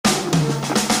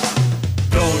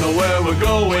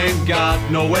got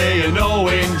no way of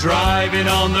knowing, driving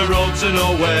on the road to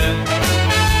nowhere.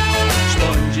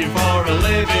 Sponging for a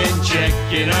living,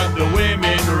 checking out the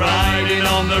women, riding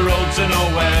on the road to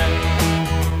nowhere.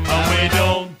 And we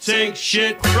don't take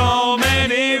shit from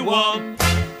anyone.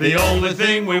 The only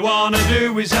thing we wanna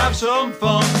do is have some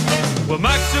fun. We're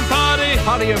Max and Party,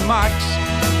 Paddy and Max.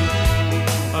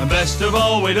 and best of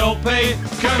all, we don't pay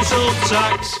council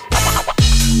tax.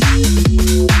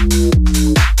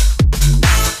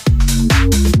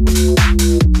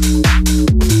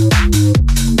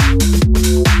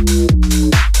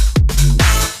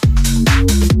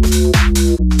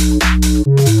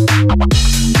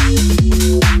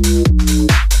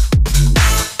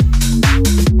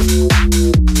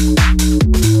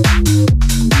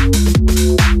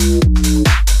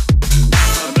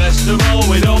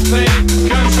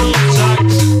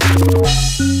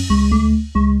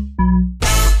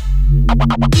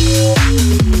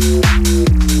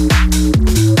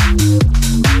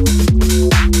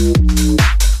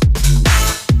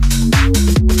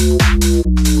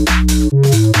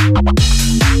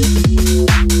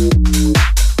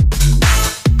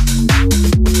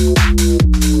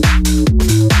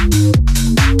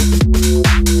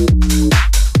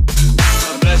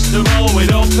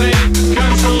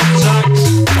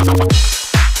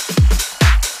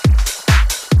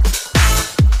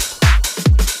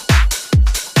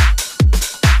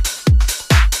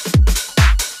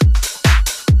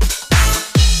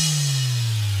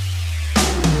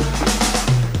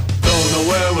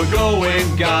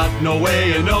 Got no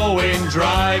way of knowing,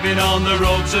 driving on the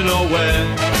road to nowhere.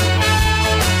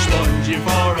 Sponging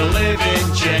for a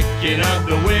living, checking out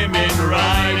the women,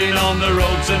 riding on the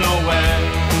road to nowhere.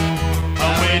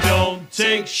 And we don't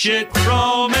take shit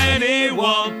from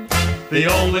anyone. The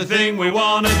only thing we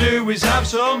wanna do is have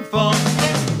some fun.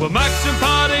 We're Max and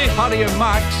Party, Paddy and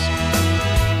Max.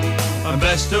 and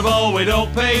best of all, we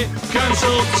don't pay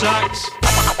council tax.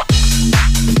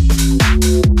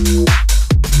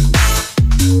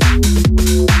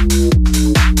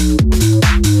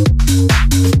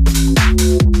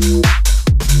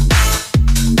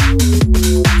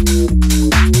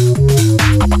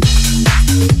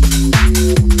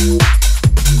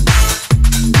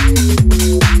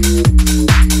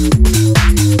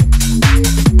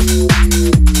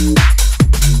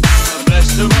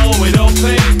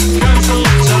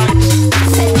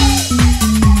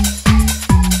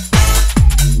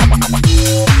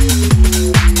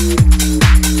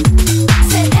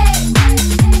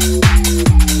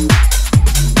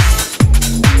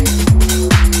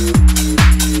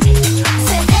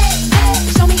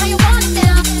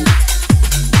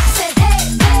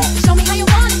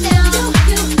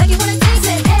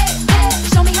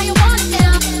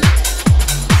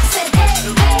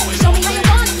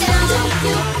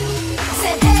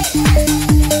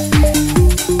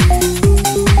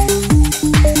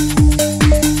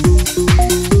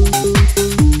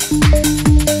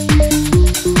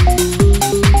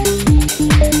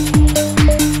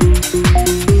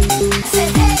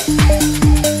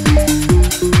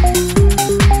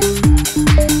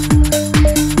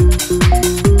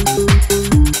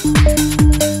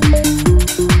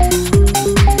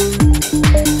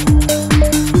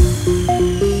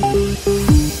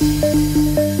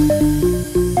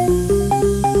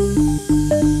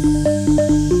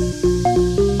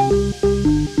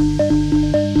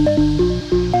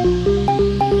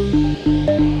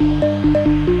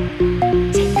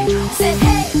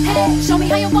 Show me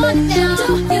how you want it now. Do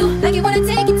you like it when I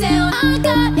take it down? I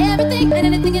got everything and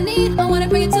anything you need. I wanna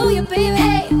bring it to you, baby.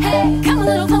 Hey, hey, come a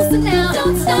little closer now.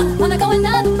 Don't stop, wanna go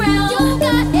another round. You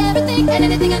got everything and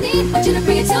anything I need. Want you to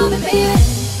bring it to me, baby.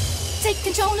 Take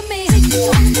control of me. Take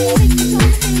control of me. Take control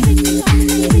of me. Take control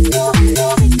of me. Take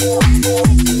control of me. Take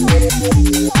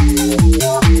control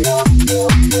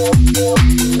of me.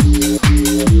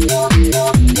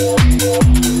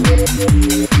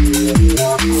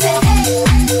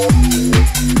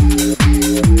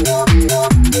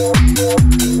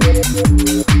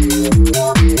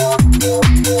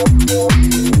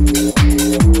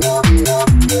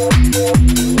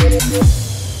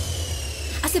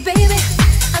 I said, baby,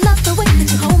 I love the way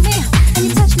that you hold me, and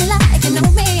you touch me like you know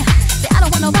me.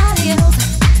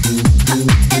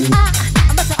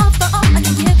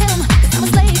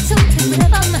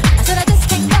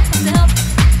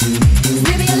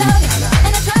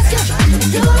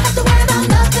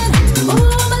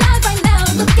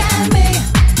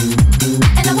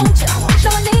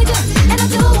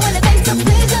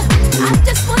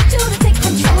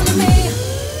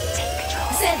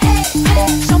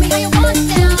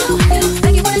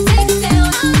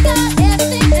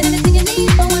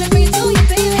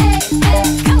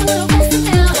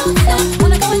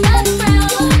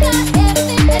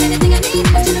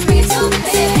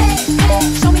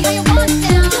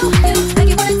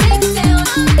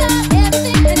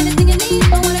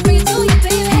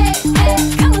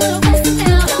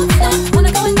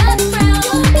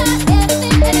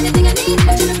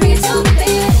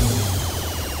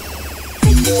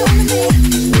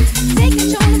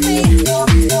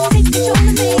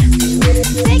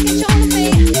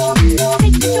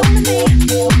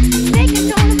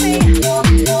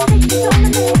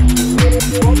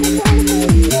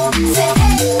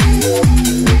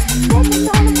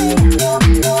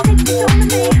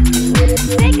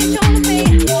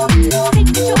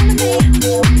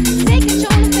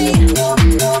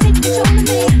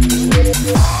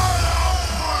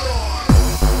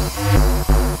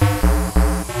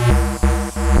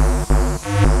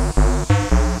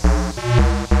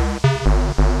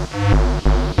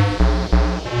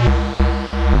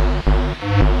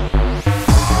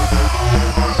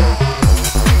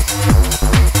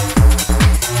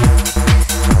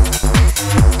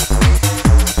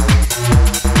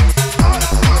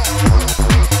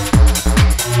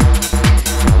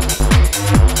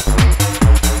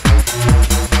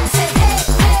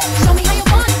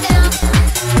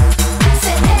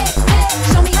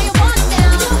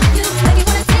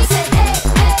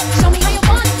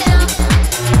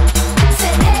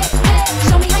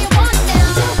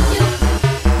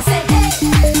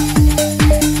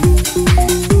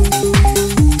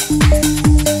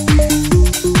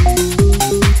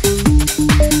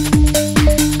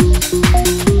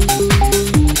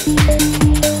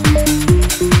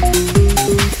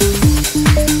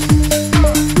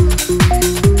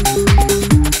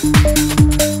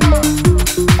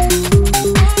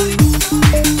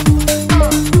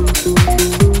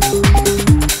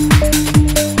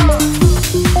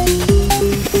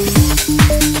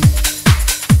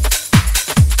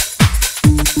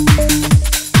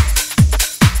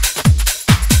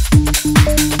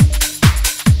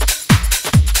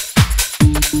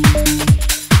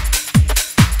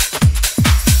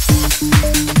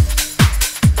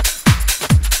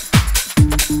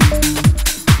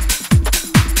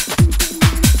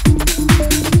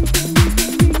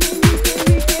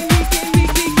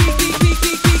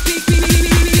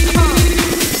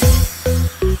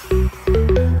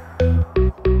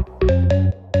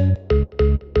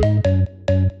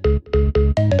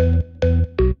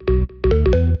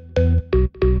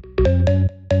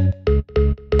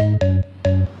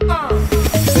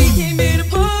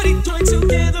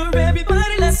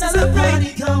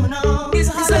 party going on. It's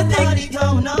a party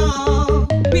going on.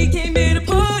 We came here to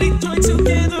party, join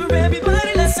together,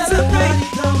 everybody. Let's have a party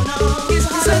going on. It's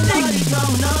a party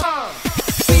going on.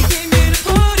 We came here to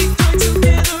party, join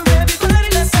together, everybody.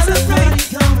 Let's have a party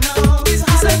going on. It's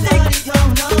a party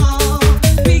going on.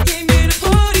 We came here to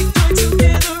party, join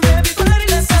together, everybody.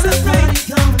 Let's have a party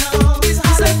going on. It's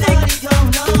a party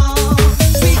going on.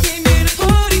 We came here to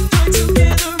party, join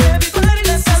together, everybody.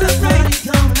 Let's have a party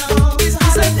going on. It's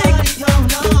a party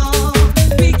going on.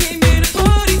 We came here to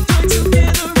party, join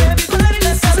together, everybody.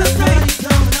 Let's have a party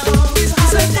going on. It's a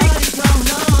party going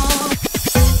on.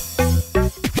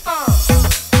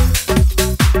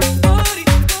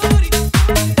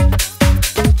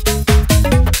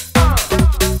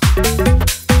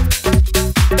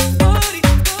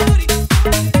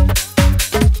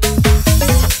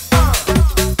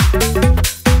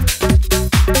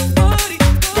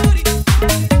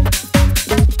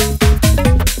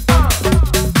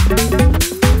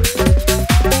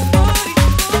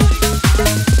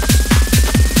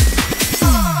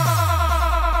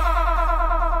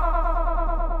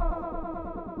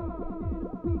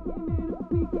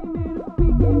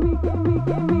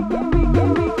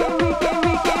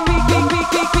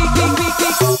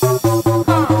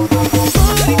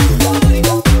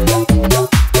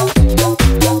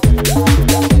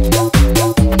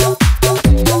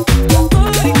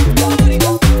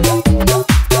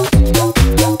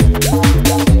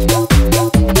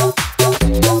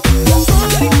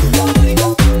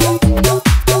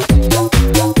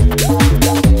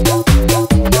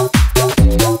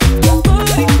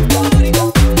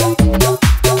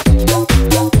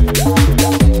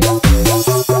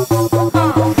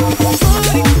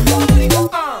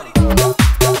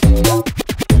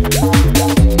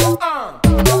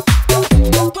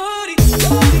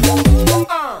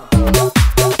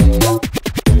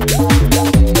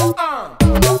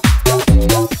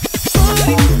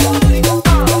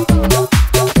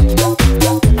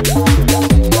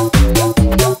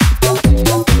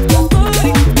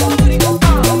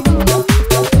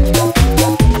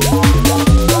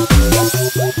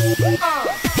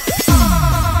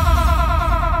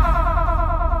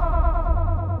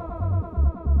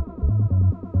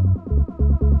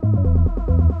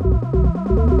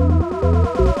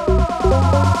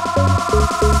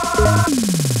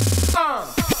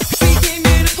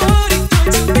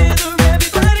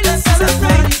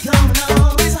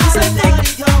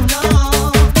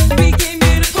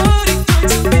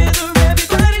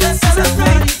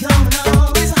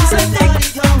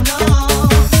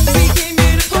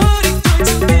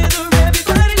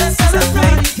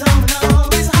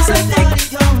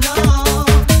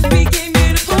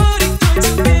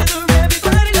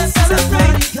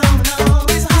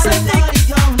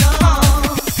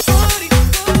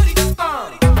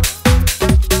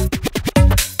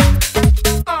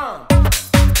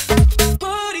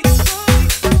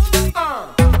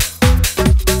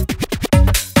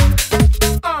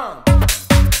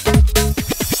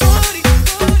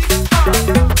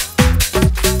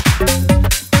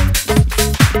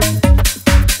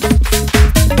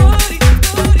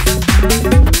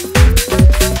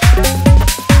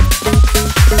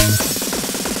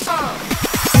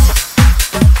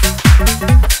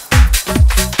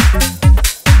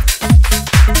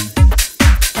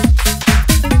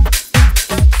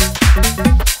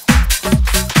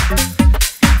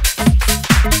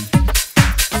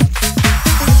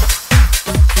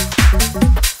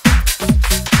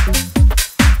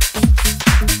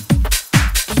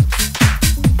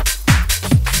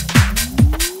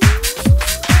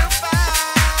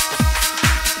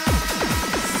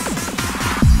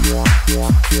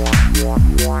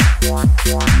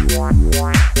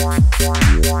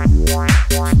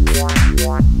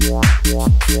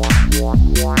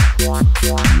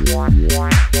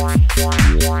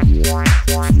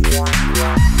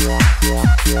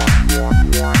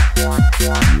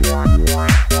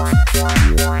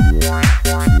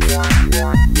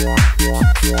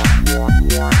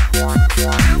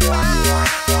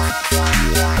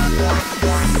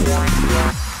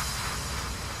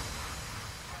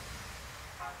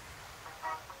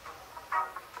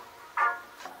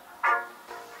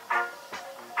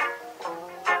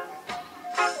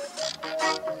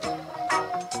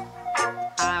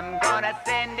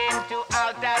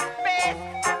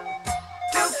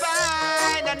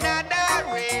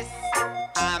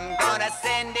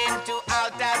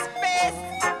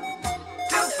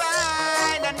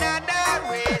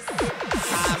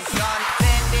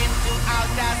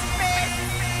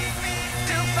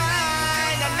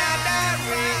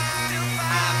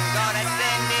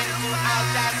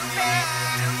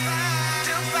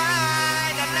 To find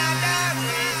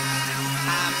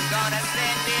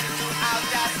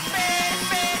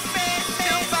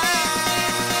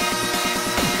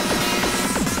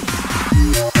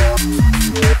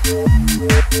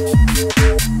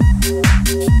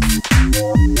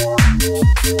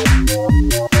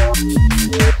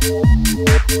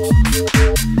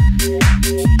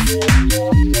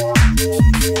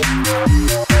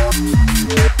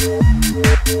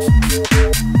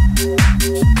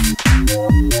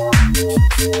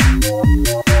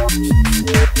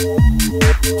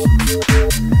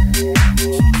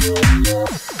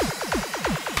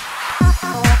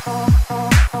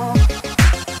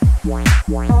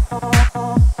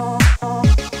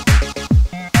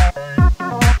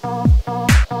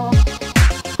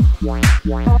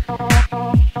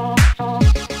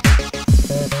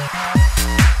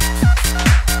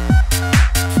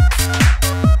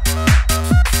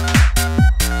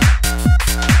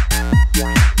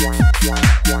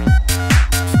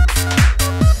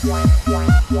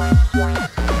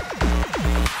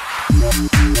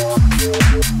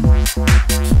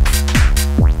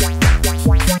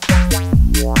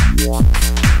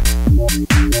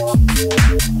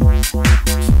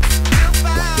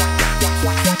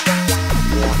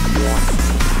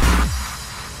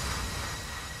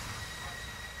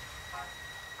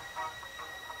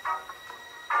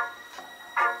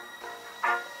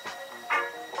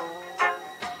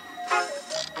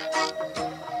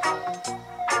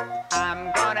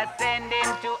I'm gonna send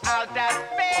him to outer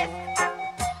space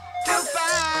to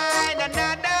find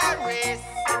another race.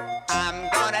 I'm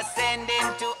gonna send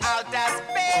him to outer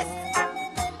space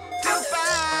to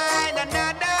find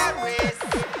another race.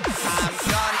 I'm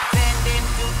gonna send him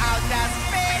to outer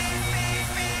space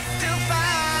to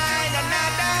find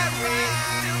another race.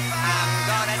 I'm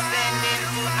gonna send him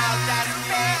to outer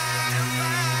space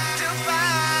to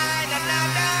find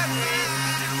another race.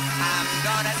 I'm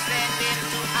gonna send him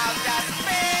to outer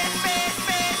space, space,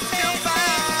 space, to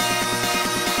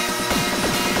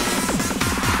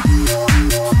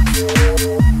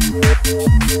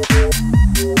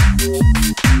find.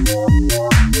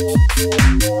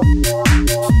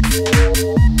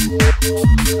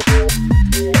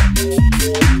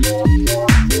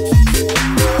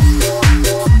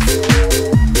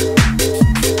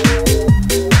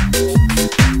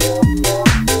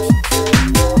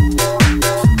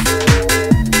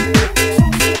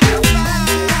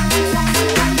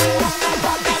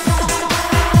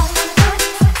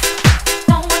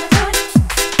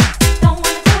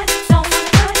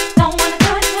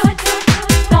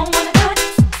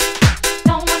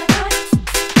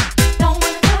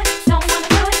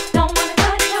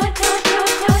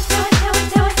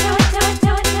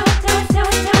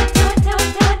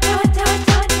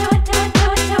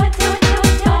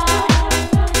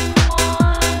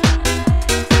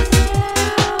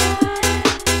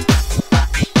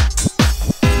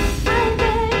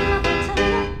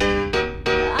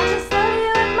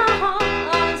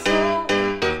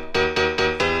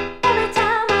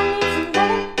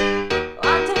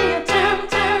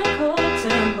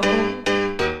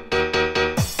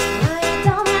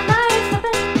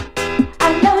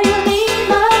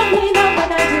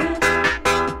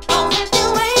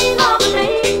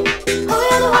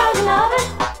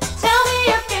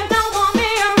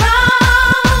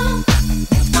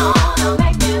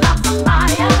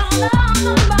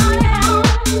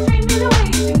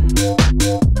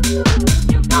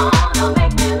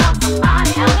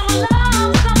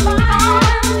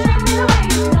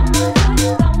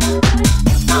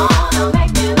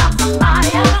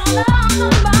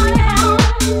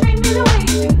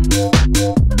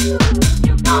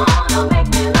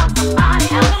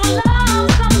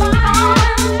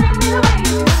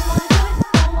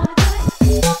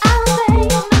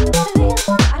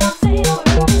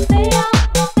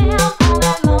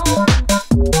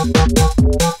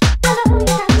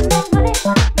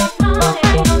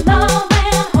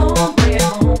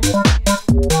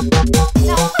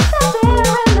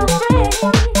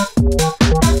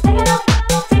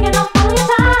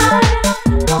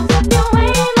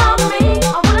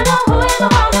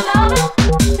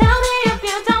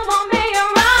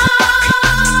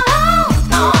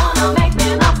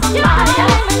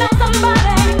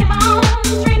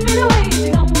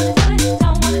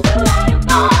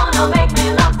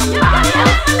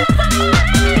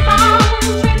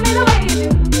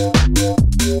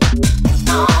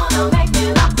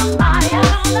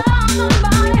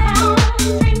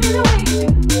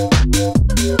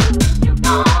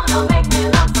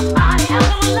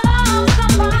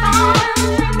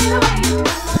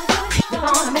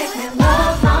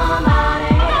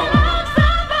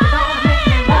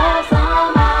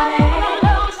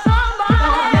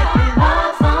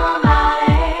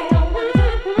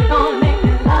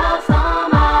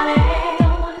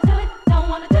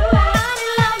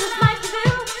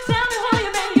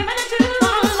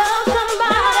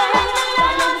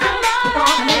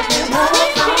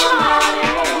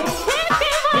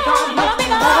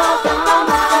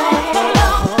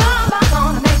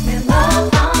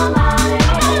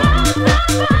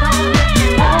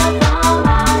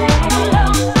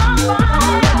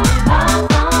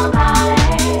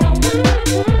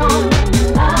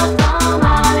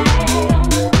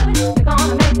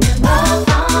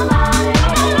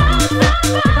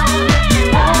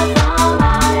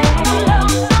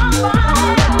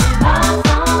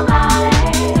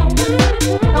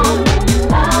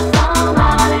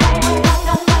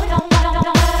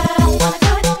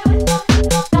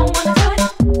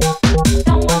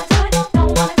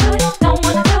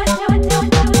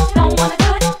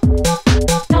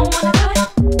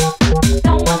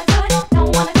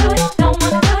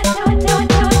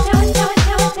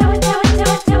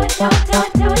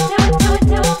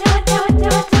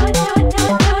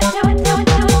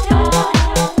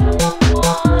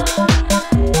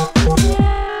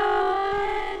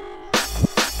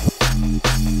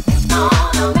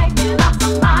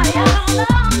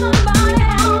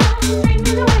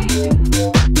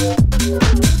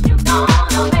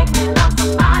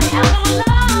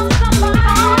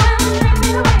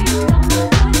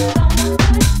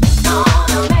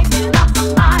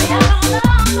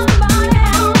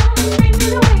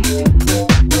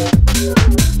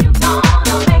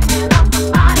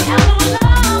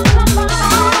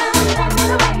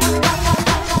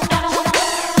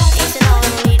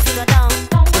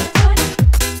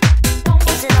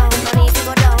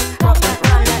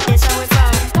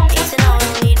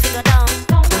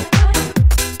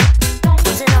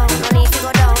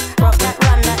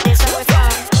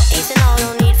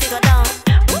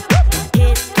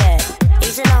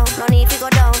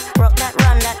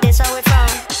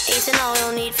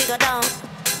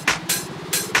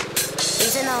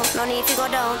 Easy now, no need to go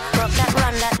down. Rock that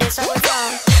run, that this how we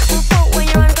found. Move out when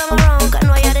you run, come around. Can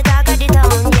know you're the talk of the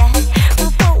town, yeah.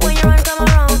 Move out when you run, come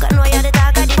around. Can know you're the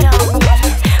talk of the town, yeah.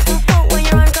 Move out when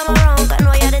you run, come around. Can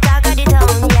know you're the talk of the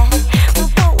town, yeah.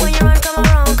 Move out when you run, come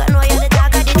around. Can know you're the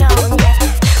talk of the town, yeah.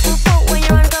 Move out when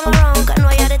you run, come around. Can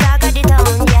know you're the talk of the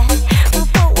town, yeah.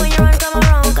 Move out when you run, come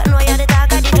around. Can know you're the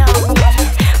talk of the town, yeah.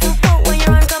 Move out when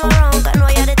you run, come around. Can know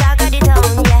you're the talk of the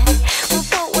town, yeah.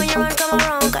 Move out when you run, come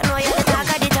around. Can know you're the talk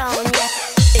of the town,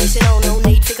 yeah. Easy now, no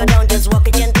need to go down. Just walk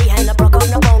it gently, hand up, rock up,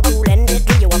 no bone. Cool and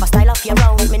deadly, you have a style of your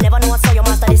own. Me never know what's how you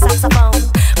master the saxophone.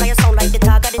 Cause you sound like the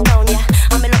talk of the town, yeah.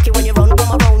 I'm lucky when you run,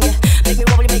 come around, yeah. Make me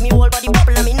wobble, make me whole body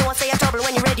bubble. And me know I say you're trouble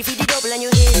when you're ready for the double. And you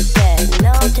hit that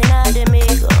nothing out the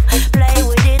middle. Play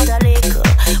with it a little.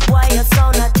 Why you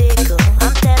sound a tickle?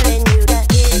 I'm telling you that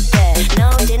hit that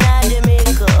nothing out the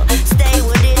middle. Stay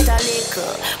with it a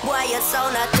little. Why you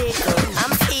sound a tickle?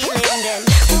 I'm feeling them.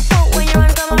 Move out when you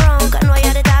run, come around. Can know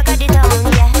you're the talk of the town,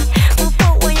 yeah. Move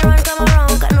out when you run, come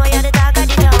around. Can know you're the talk of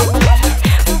the town, yeah.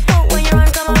 Move out when you run,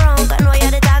 come around. Can know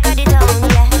you're the talk of the town,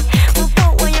 yeah. Move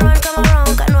out when you run, come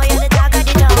around. Can know you're the talk of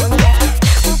the town, yeah.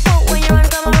 Move out when you run,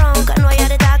 come around. Can know you're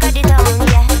the talk of the town,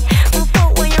 yeah. Move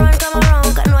out when you run, come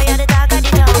around. Can know you're the talk of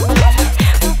the town, yeah.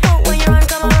 Move out when you run,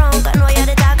 come around. Can know you're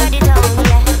the talk of the town,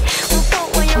 yeah. Move out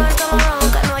when you run, come around.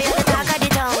 Can know you're the talk of the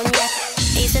town, yeah.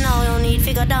 Easy now, no need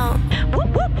to go down.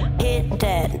 Hit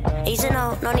that. Easy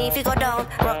now, no need to go down.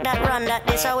 Rock that run, that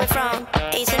this how we from.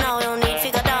 Easy now, no need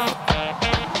to go down.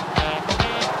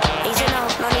 Easy now,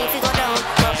 no need to go down.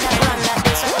 Rock that run, that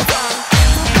this how we from.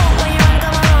 Move out when you run,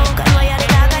 come around. Can know you're the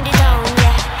talk of the town,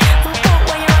 yeah. Move out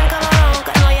when you run, come around.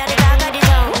 Can know you're the talk of the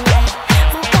town, yeah.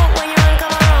 Move out when you run,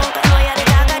 come around. Can know you're the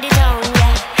talk of the town,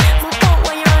 yeah. Move out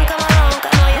when you run, come around.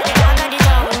 Can know you're the talk of the town,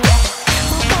 yeah.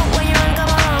 Move out when you run,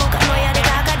 come around. Can know you're the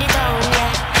talk of the town,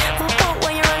 yeah. Move out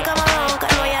when you run, come around.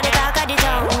 Can know you're the talk of the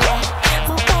town, yeah.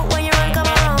 Move out when you run, come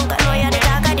around. Can know you're the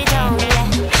talk of the town, yeah.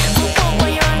 Move out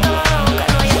when you run, come around. Can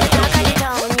know you're the talk of the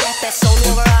town, yeah. Best sound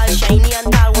overall, shiny and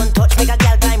tall. One touch make a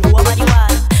girl climb over the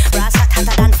wall. Brass hot,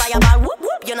 hotter than fireball. Whoop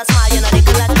whoop, you're not small, you're not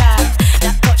little at all.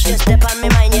 That touch just step on me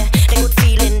mind, yeah. The good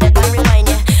feeling that can remind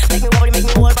ya. Make me wobble, make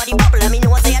me whole body bubble. I mean, you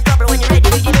want say a trouble when you're ready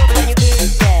with the double and you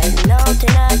hit that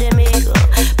nothing out the middle.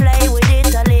 Play with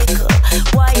it a little.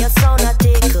 Why you sound a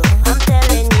tickle? I'm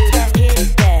telling you that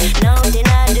hit that nothing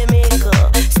out the middle.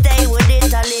 Stay with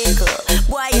it a little.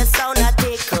 Why you sound a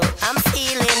tickle? I'm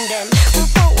feeling them.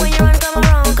 Move out when you run, come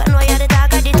around. Can know you're the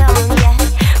talk of the town, yeah.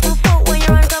 Move out when you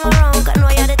run, come around. Can know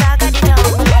you're the talk of the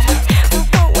town, yeah. Move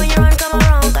out when you run, come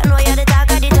around. Can know you're the talk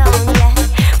of the town, yeah.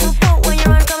 Move out when you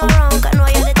run, come around. Can know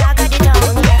you're the talk of the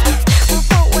town, yeah. Move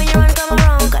out when you run, come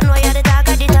around. Can know you're the talk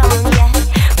of the town, yeah.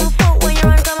 Move out when you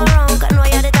run, come around. Can know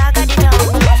you're the talk of the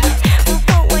town, yeah. Move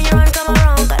out when you run, come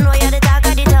around. Can know you're the talk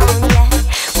of the town, yeah.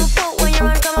 Move out when you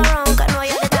run, come around. Can know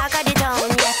you're the talk of the town,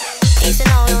 yeah. Easy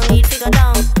now, no need to go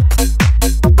down.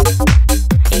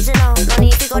 Easy now, no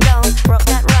need to go down. Rock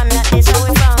that run, that is how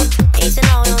we from. Easy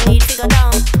now, no need to go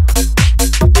down.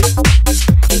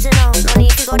 Easy now, no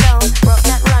need to go down. Rock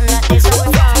that run, that is how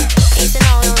we from. Easy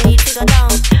now, no need to go down.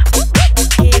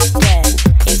 Hit that.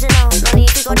 Easy now, no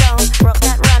need to go down. Rock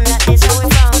that run, that is how we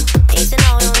from. Easy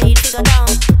now, no need to go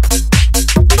down.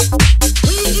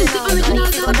 Easy now, no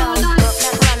need to go down. Rock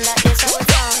that run, that is how we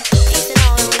from. Easy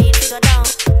now, no need to go down.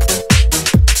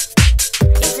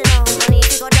 Easy now, no need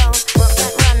to go down. Rock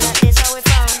that run, that is how we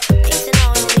from. Easy now,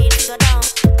 no need to go down.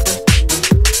 Easy now,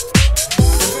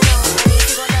 no need to go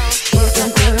down. Rock that run, that is how we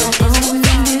from.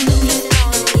 Easy now, no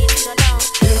need to go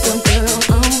down. Little girl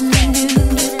only knew.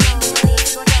 Easy now, no need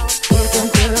to go down. Little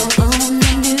girl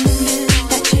only knew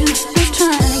that you was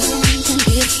trying to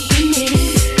get me.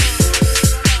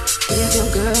 Little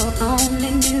girl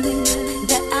only knew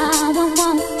that I would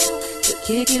want to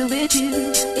kick it with you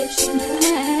if she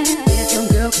had. Little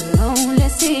girl could only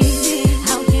see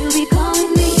how you be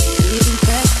calling me, even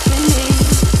pressing me.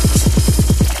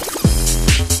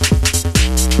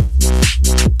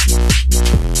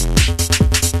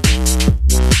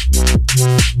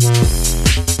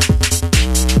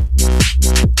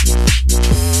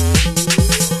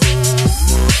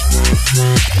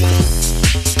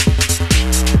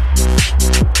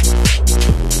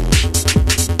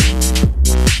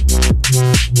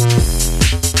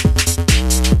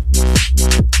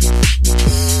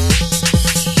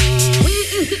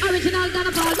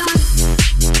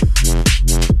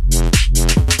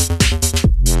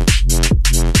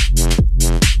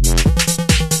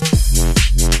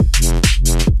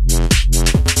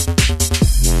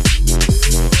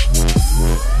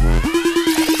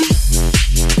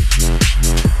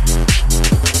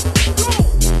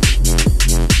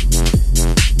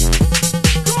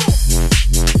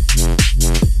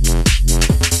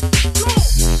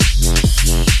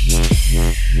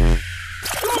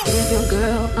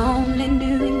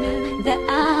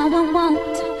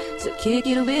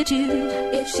 you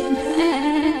if she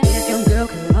knew. If your girl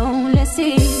could only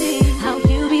see how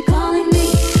you be calling me,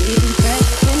 even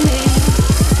texting me.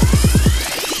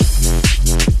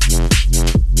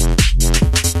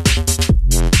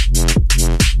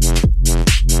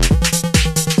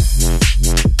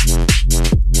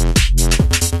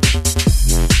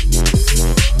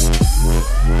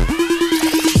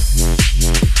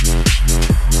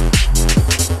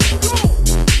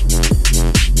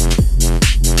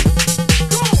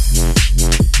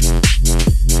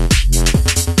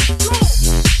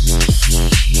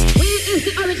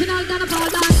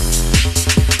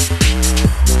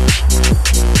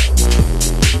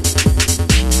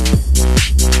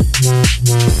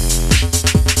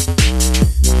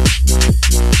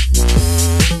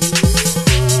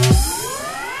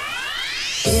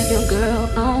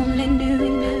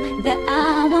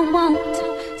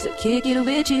 Kick it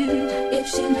with you if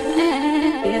she knew.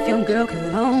 If your girl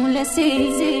could only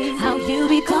see how you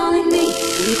be calling me,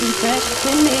 even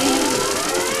texting me.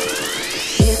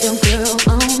 If your girl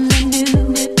only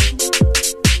knew.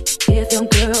 If your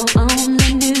girl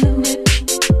only knew.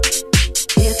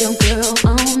 If your girl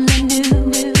only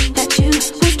knew that you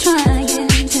was trying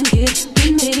to get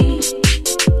with me.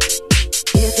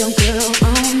 If your girl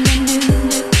only knew.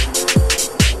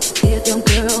 If your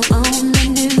girl only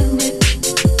knew.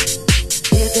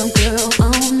 If your girl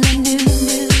only knew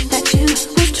that you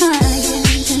was trying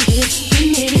to get with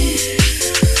me.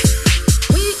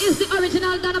 We is the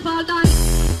original Donna Paul Dance.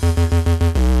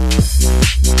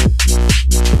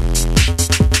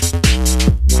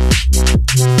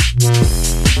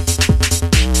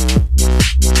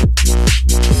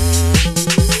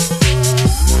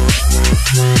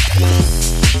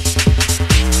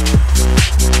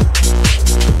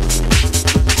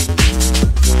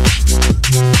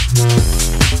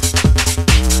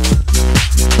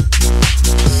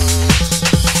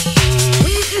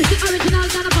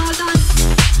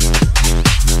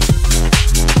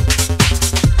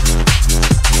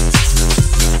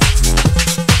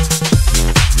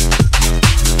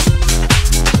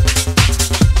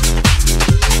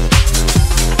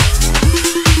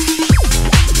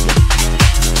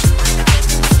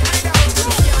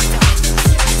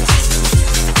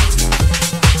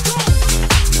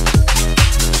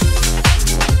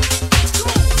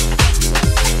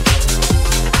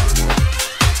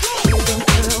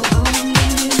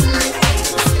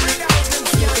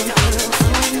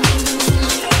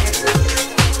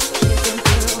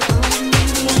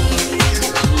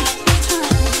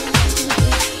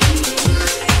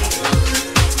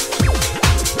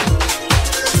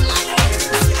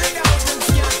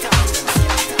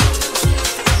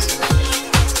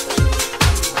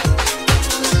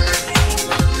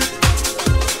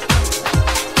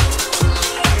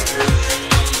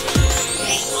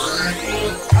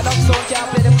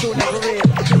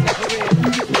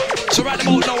 So right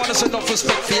about now, I want to send enough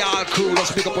respect for y'all crew.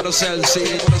 Let's pick up on the cell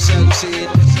scene, on the cell scene.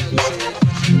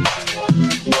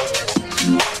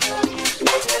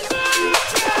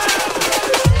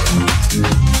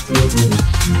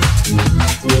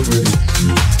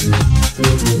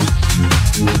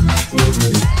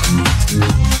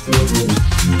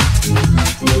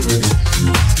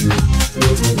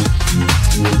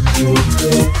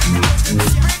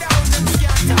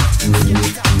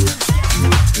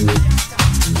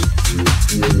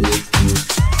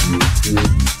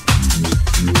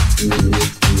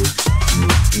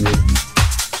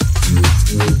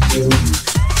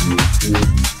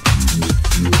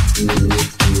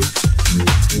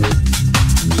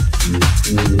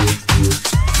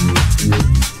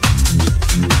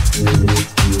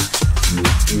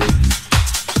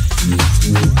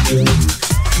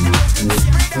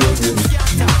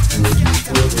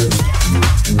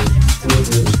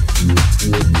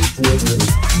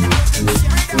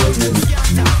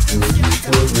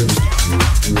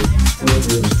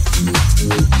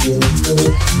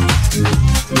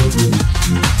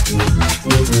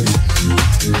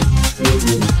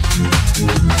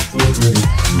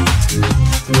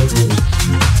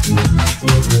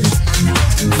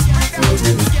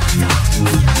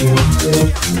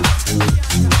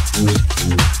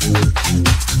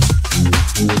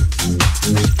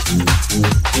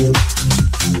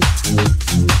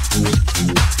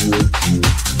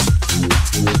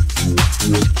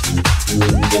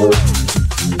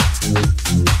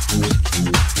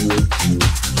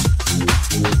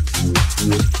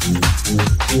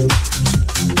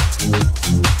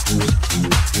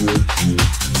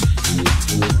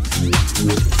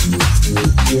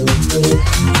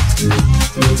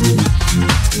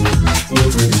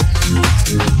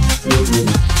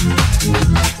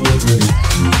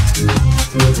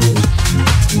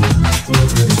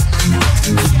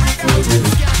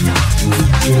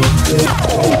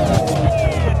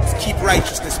 Keep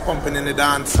righteousness pumping in the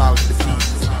dance hall.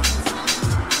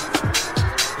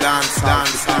 Dance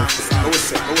hall. Go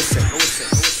say.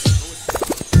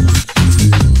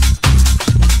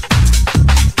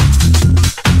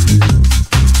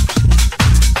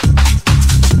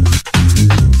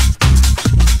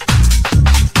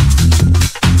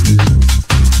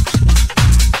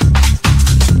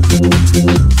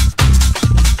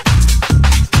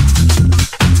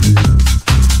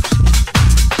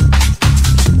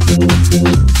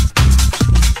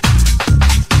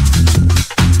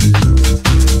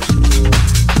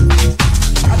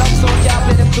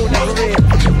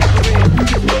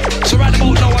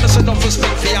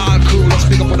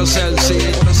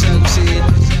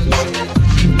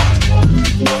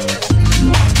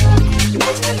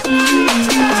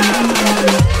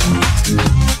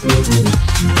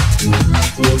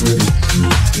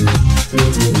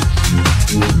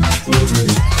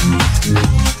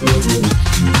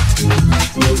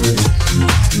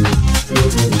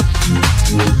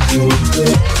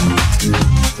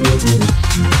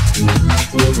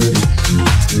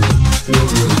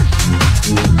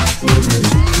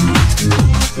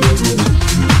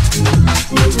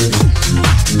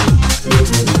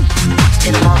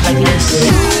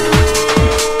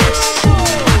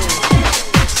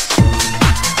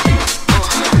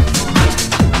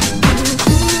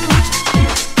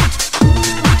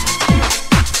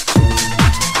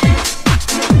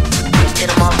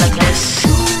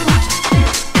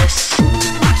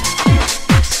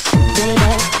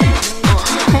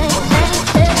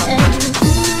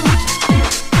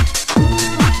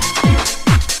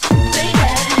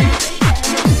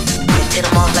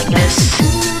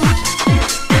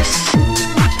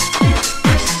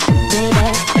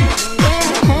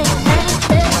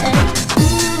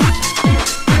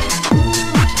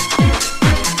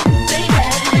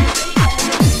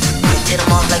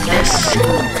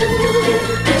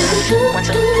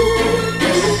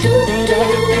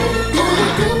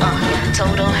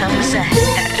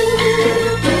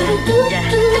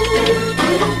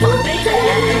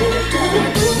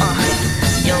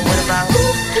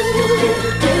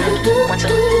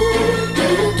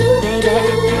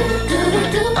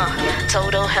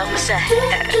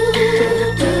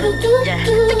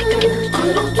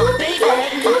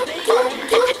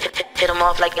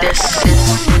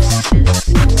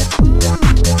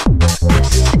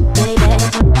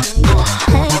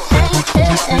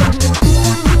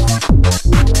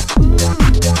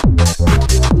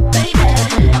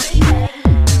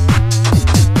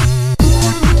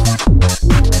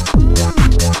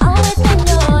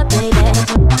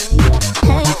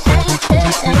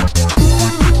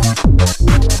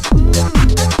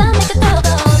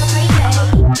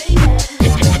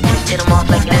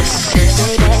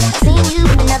 Seen you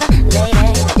with another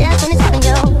lady.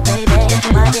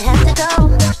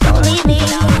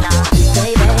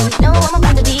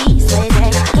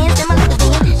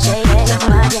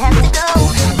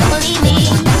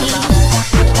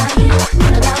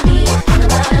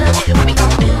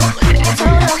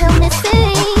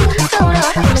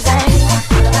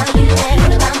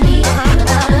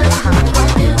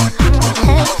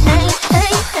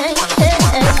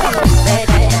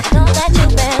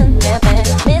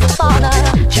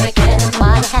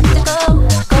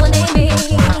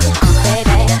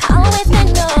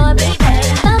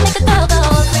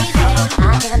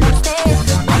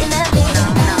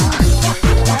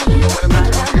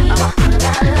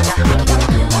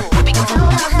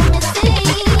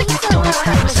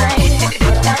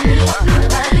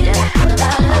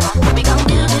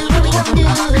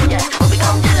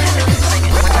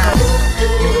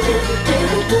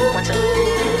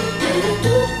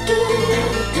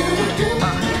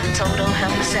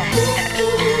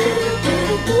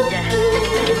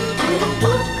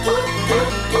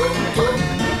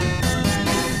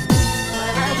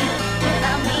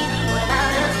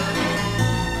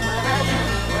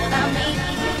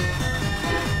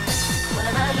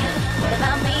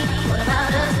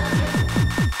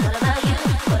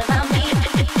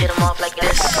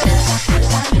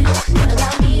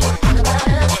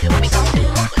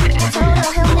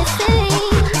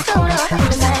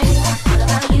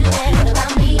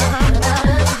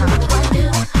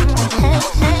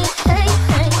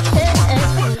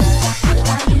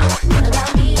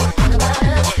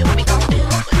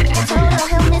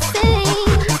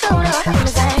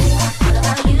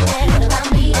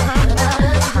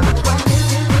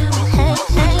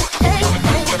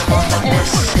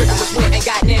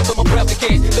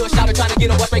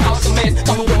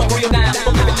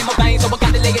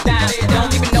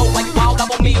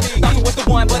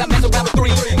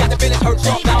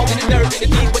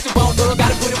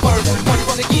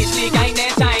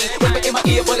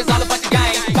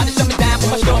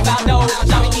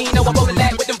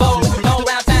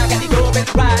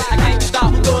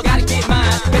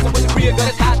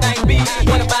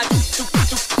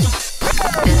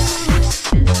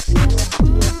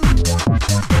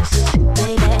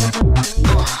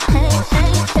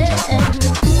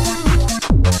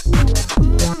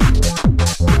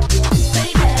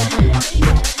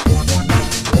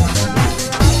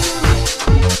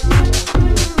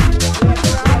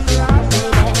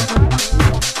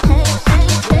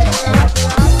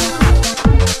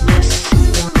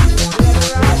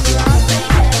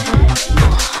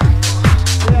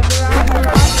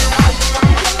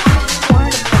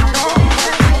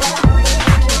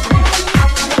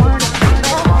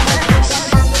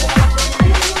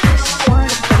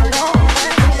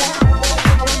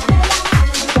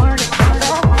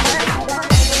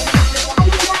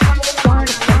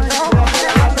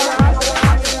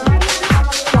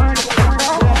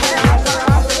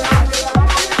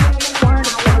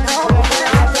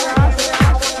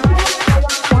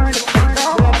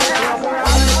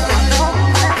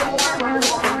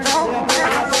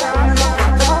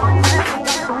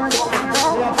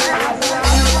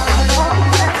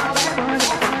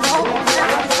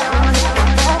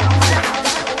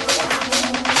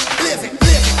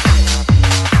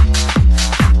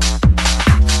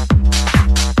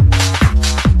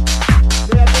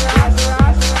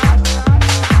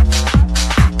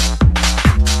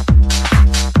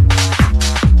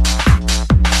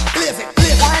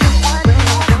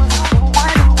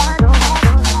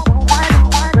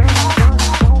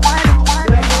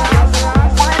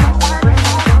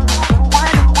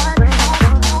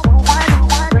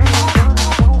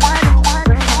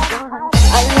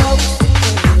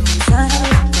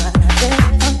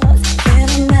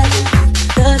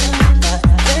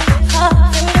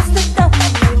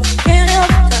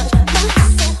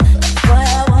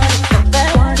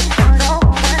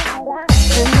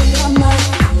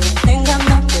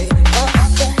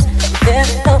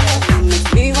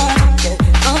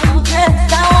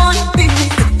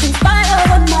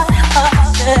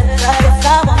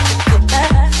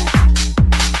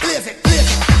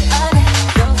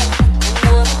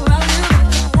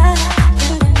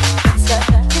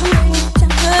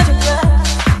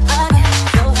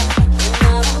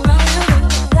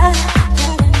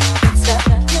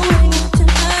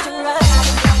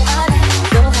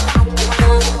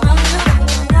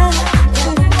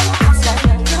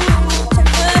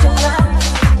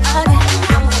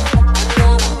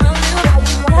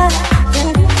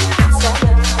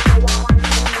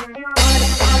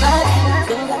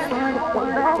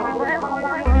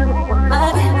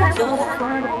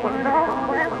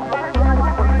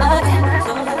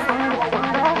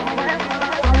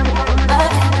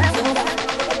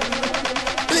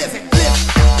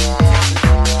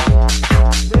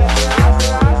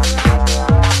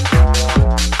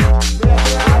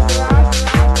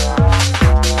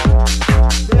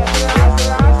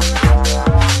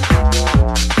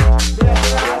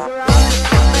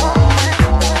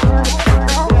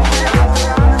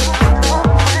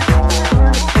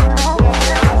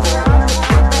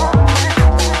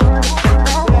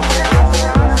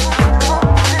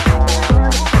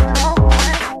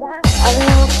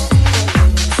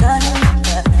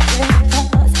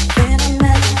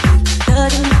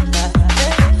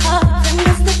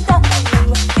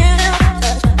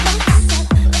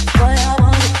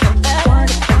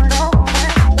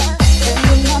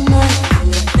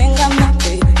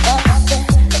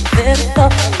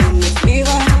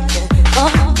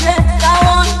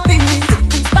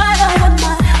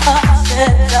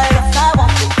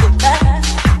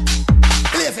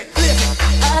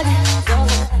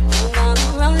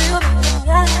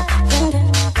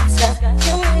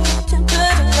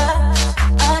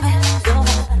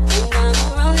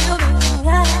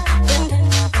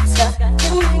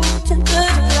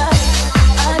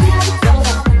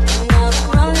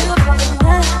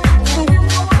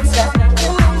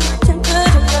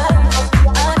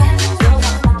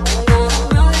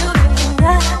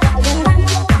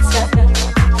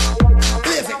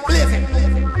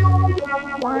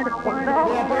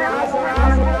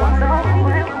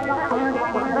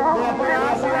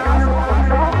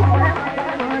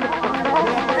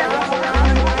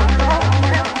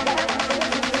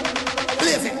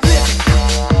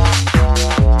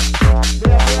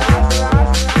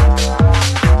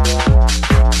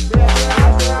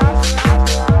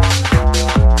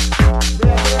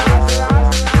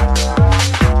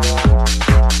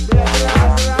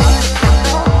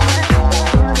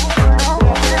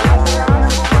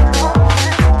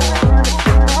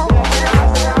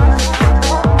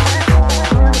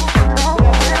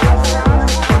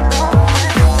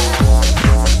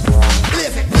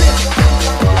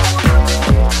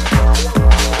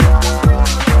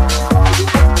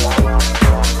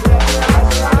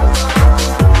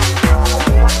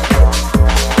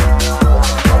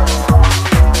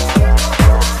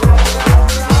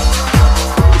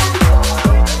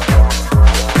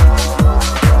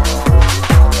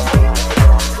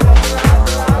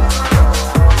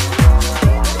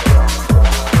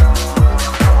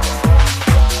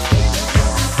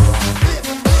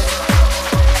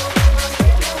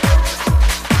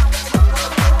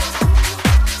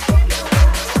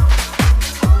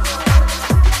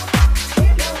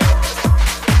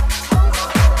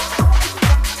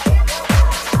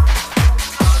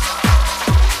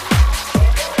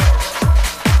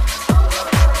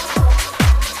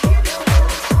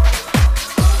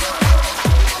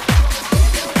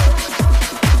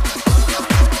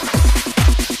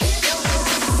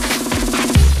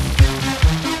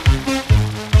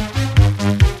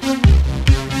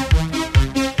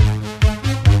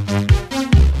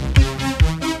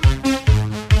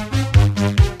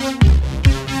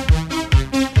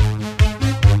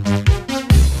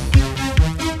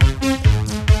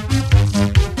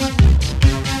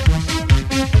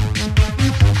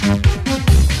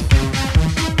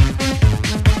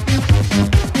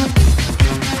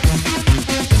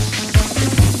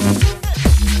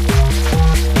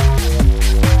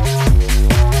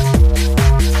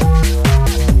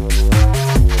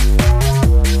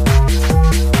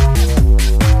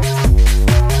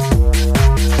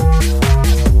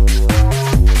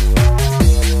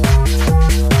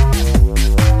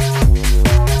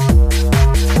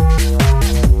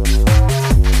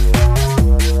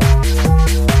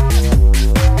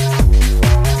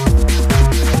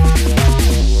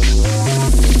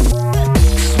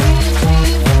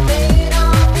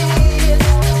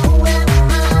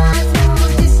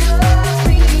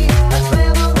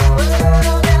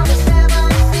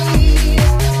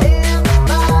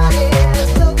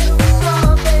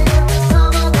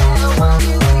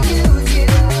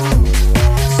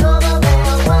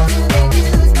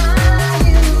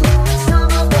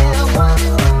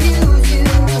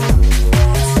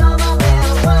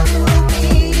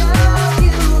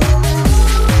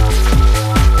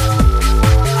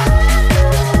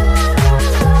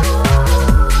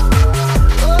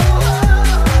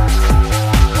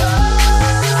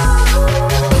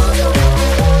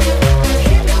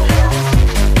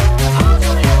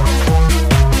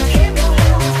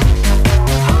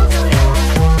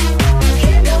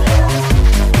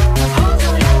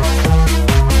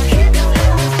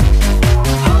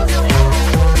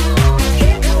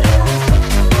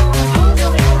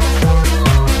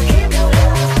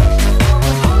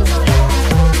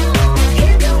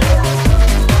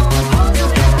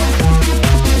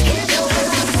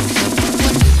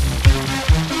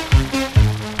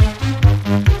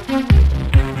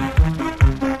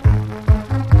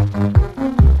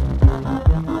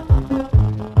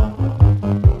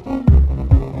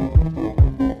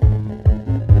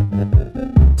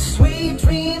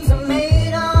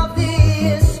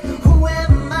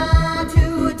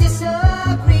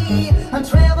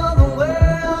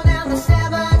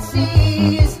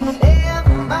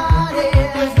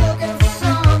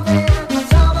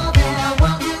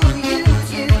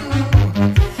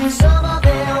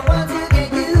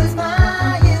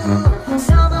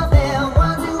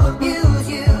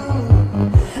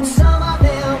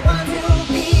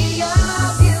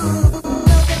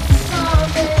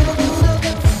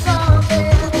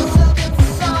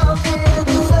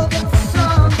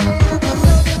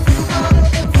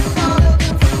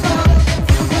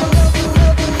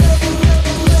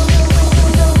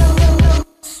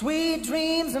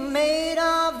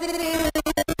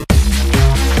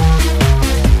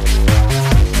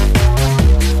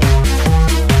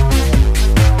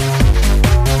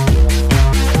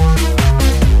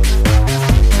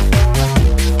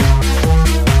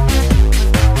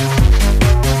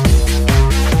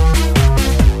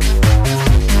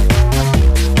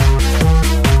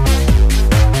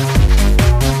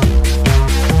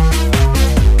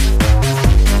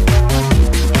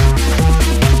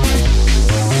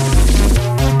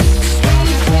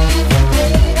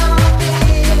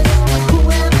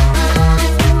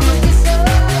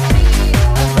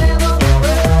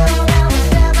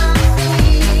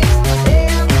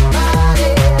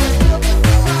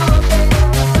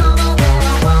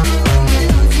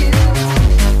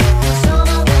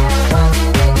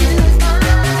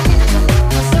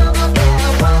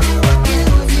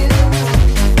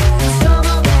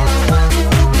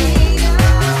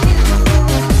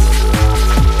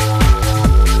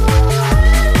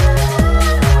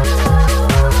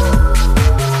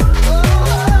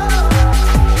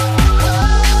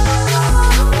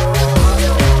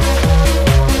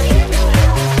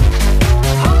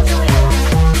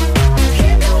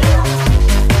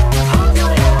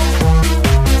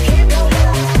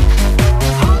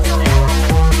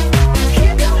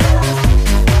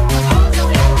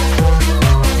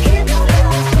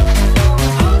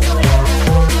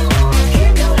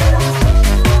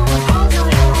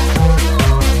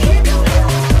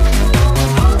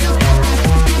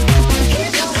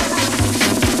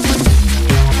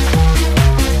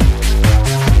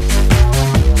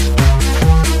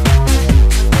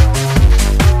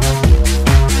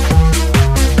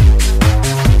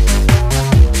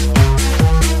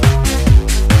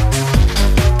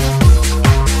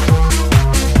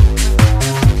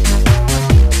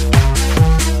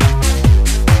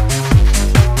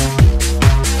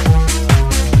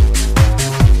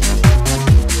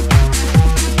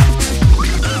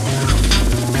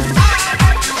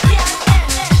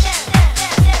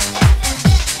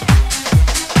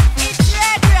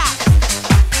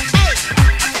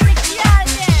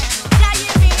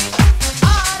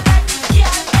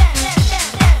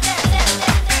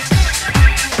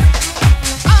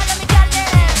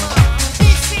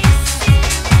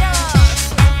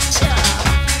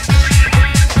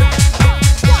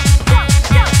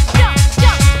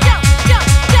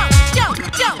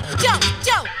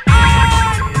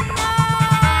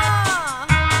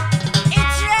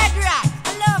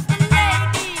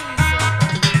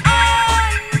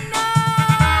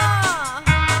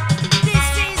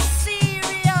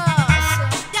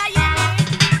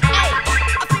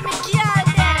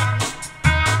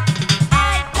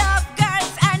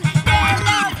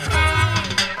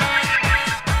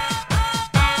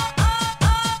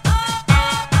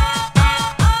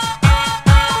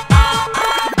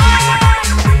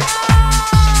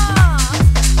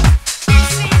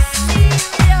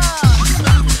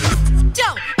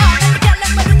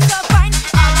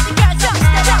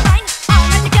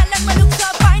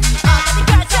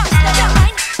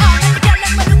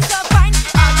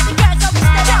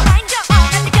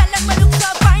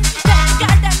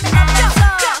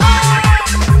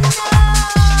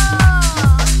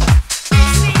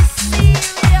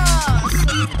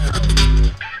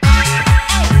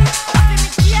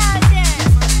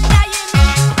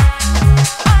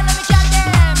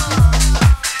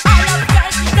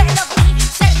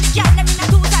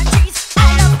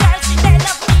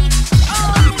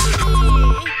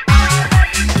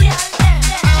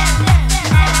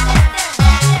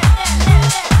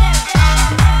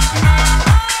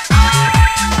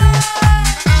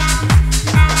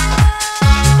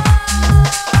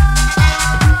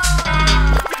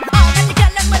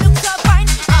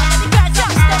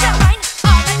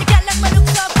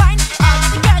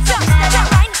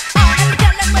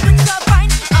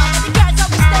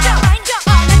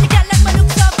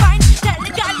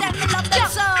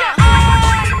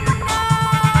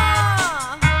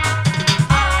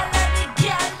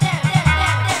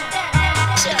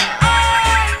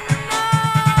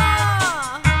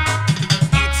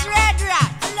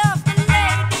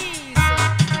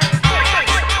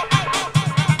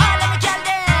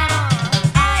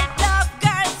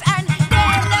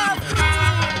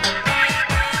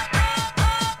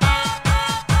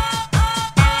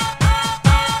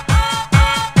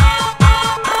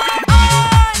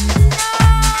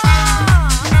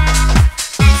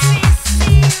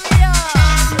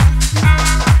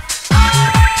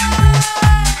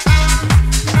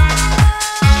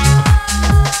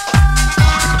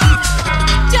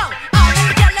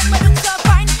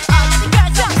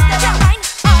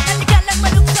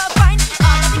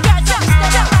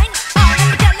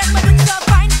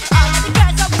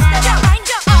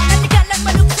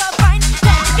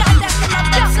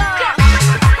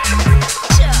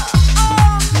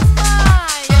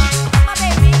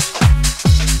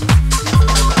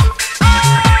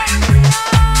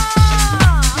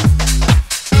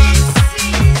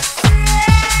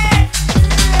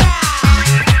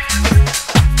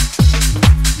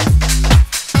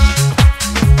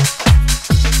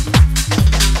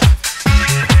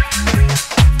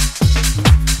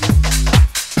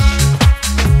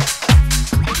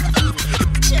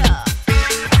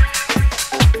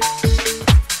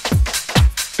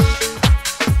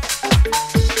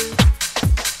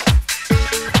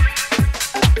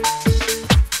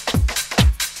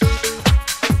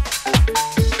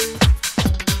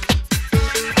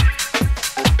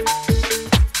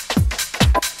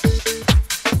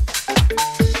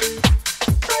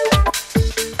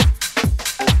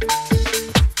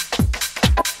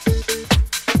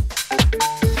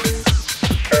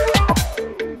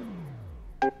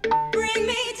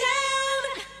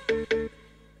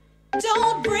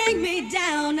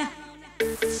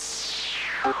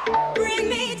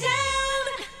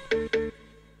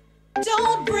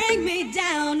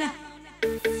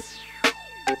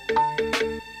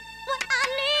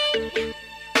 Hey.